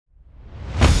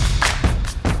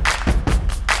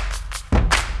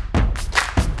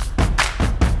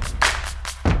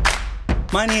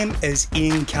My name is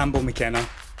Ian Campbell McKenna,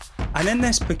 and in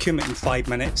this Procurement in 5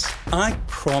 Minutes, I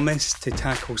promise to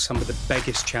tackle some of the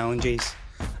biggest challenges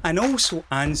and also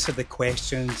answer the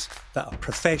questions that our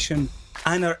profession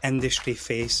and our industry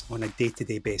face on a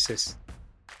day-to-day basis.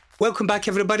 Welcome back,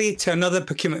 everybody, to another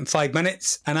Procurement in 5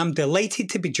 Minutes, and I'm delighted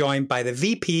to be joined by the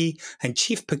VP and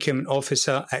Chief Procurement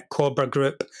Officer at Cobra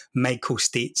Group, Michael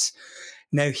Steets.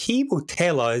 Now, he will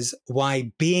tell us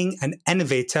why being an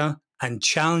innovator and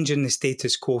challenging the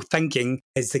status quo thinking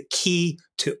is the key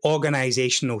to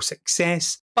organisational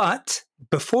success. But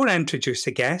before I introduce the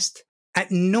guest,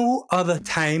 at no other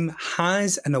time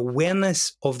has an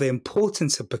awareness of the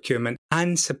importance of procurement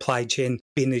and supply chain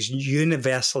been as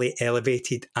universally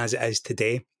elevated as it is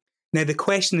today. Now, the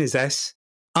question is this: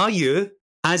 are you,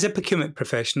 as a procurement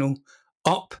professional,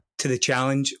 up to the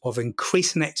challenge of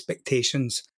increasing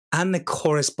expectations and the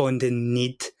corresponding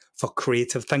need for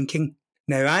creative thinking?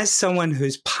 Now, as someone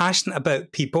who's passionate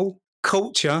about people,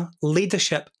 culture,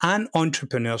 leadership, and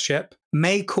entrepreneurship,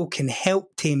 Michael can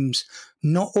help teams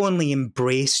not only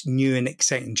embrace new and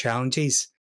exciting challenges,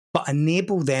 but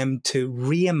enable them to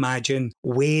reimagine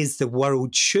ways the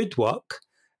world should work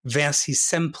versus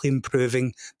simply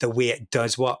improving the way it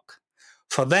does work.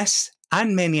 For this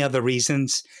and many other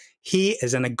reasons, he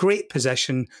is in a great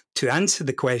position to answer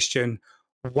the question,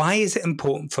 why is it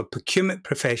important for procurement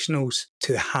professionals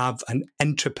to have an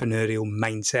entrepreneurial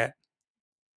mindset?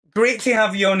 Great to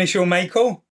have you on the show,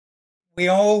 Michael. We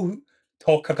all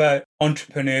talk about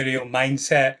entrepreneurial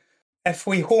mindset. If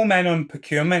we home in on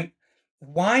procurement,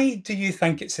 why do you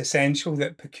think it's essential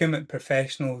that procurement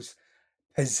professionals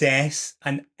possess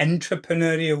an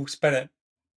entrepreneurial spirit?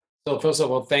 So first of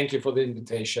all, thank you for the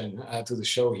invitation to the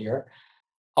show here.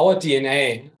 Our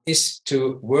DNA is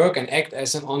to work and act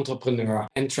as an entrepreneur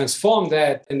and transform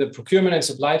that in the procurement and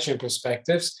supply chain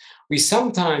perspectives. We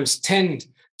sometimes tend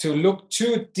to look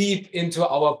too deep into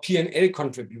our P&L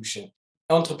contribution.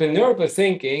 Entrepreneurial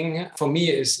thinking, for me,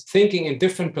 is thinking in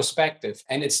different perspectives.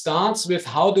 And it starts with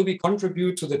how do we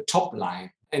contribute to the top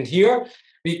line? And here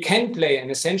we can play an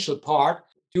essential part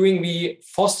doing we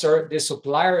foster the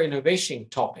supplier innovation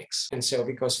topics. And so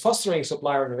because fostering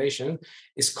supplier innovation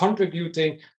is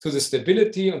contributing to the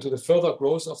stability and to the further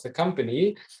growth of the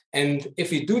company. And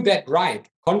if we do that right,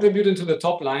 contributing to the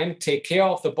top line, take care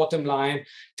of the bottom line,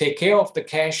 take care of the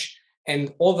cash,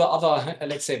 and all the other,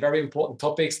 let's say, very important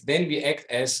topics, then we act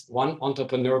as one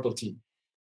entrepreneurial team.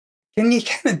 Can you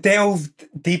kind of delve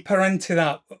deeper into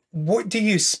that? What do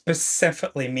you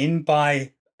specifically mean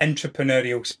by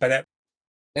entrepreneurial spirit?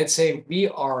 Let's say we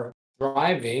are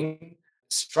driving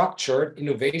structured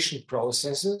innovation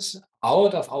processes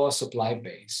out of our supply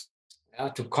base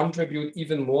to contribute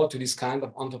even more to this kind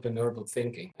of entrepreneurial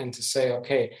thinking and to say,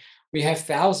 okay, we have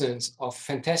thousands of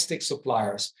fantastic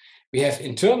suppliers. We have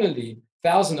internally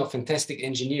thousands of fantastic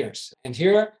engineers. And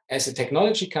here, as a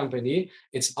technology company,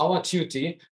 it's our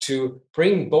duty to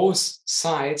bring both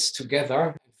sides together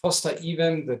and foster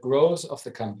even the growth of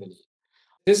the company.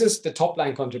 This is the top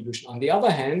line contribution. On the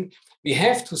other hand, we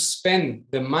have to spend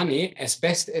the money as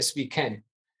best as we can.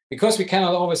 Because we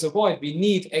cannot always avoid, we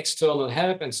need external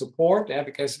help and support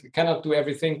because we cannot do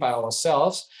everything by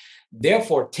ourselves.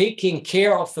 Therefore, taking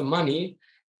care of the money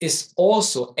is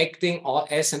also acting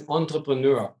as an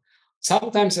entrepreneur.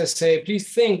 Sometimes I say,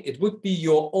 please think it would be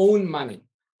your own money.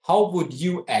 How would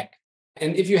you act?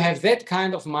 And if you have that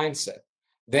kind of mindset,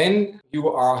 then you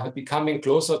are becoming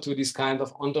closer to this kind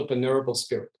of entrepreneurial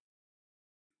spirit.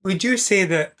 Would you say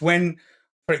that when,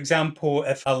 for example,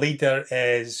 if a leader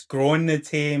is growing the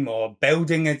team or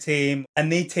building a team and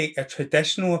they take a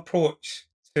traditional approach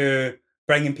to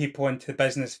bringing people into the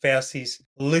business versus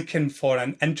looking for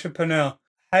an entrepreneur,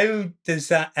 how does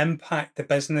that impact the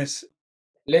business?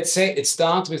 Let's say it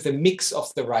starts with a mix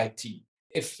of the right team.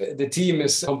 If the team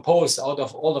is composed out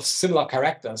of all of similar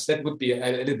characters, that would be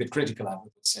a little bit critical, I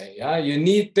would say. Yeah, you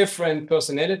need different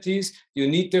personalities, you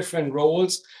need different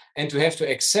roles, and to have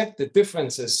to accept the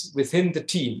differences within the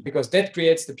team, because that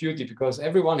creates the beauty, because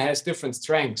everyone has different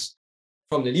strengths.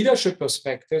 From the leadership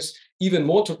perspectives, even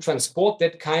more to transport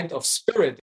that kind of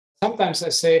spirit. Sometimes I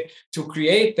say to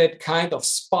create that kind of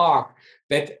spark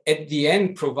that at the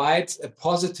end provides a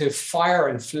positive fire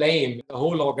and flame in the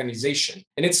whole organization.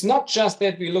 And it's not just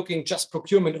that we're looking just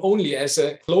procurement only as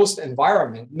a closed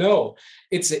environment. No,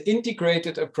 it's an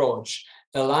integrated approach,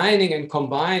 aligning and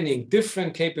combining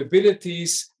different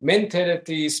capabilities,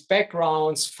 mentalities,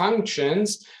 backgrounds,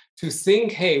 functions to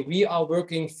think, hey, we are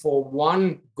working for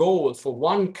one goal, for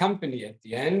one company at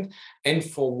the end, and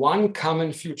for one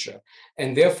common future.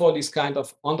 And therefore, this kind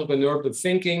of entrepreneurial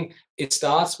thinking, it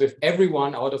starts with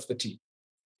everyone out of the team.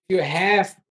 You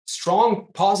have strong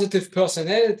positive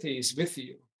personalities with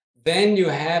you, then you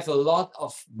have a lot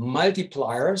of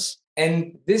multipliers,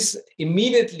 and this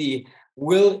immediately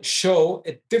will show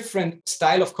a different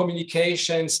style of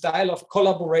communication, style of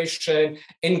collaboration,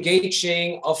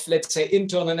 engaging of, let's say,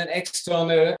 internal and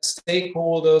external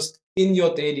stakeholders in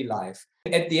your daily life.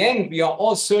 At the end, we are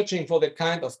all searching for the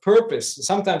kind of purpose.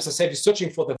 Sometimes I say we're searching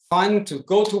for the fun to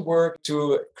go to work,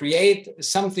 to create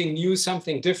something new,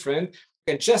 something different.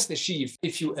 You can just achieve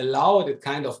if you allow that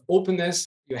kind of openness,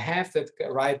 you have that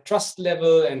right trust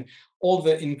level and all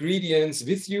the ingredients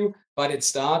with you, but it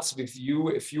starts with you.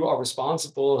 If you are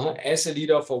responsible as a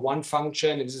leader for one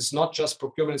function, this is not just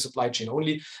procurement and supply chain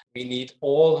only. We need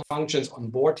all functions on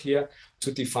board here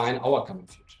to define our common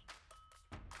future.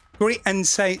 Great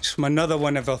insights from another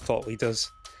one of our thought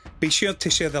leaders. Be sure to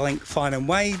share the link far and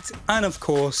wide, and of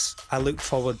course, I look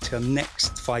forward to our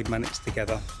next 5 minutes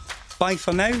together. Bye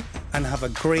for now, and have a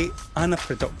great and a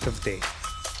productive day.